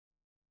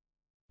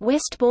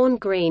Westbourne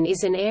Green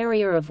is an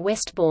area of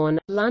Westbourne,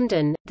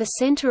 London, the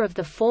centre of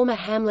the former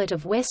hamlet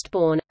of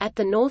Westbourne, at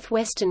the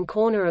northwestern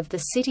corner of the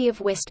city of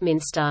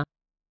Westminster.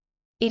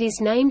 It is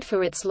named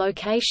for its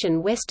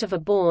location west of a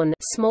bourne,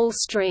 small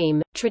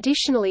stream,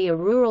 traditionally a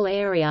rural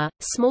area.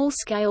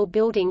 Small-scale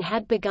building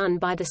had begun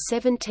by the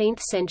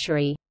 17th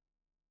century.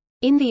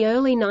 In the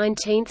early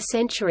 19th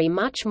century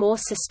much more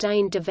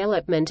sustained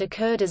development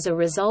occurred as a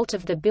result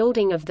of the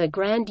building of the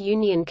Grand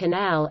Union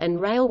Canal and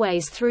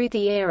railways through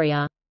the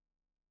area.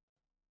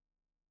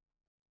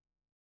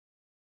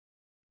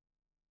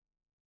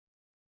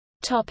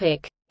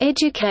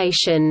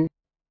 Education.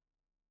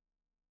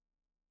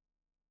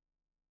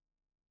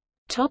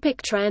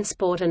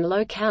 Transport and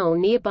locale.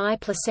 Nearby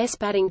places: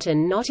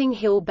 Paddington, Notting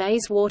Hill,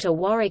 Bayswater,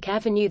 Warwick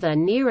Avenue. The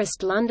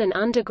nearest London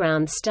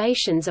Underground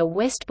stations are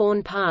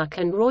Westbourne Park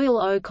and Royal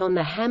Oak on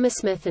the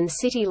Hammersmith and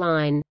City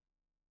line.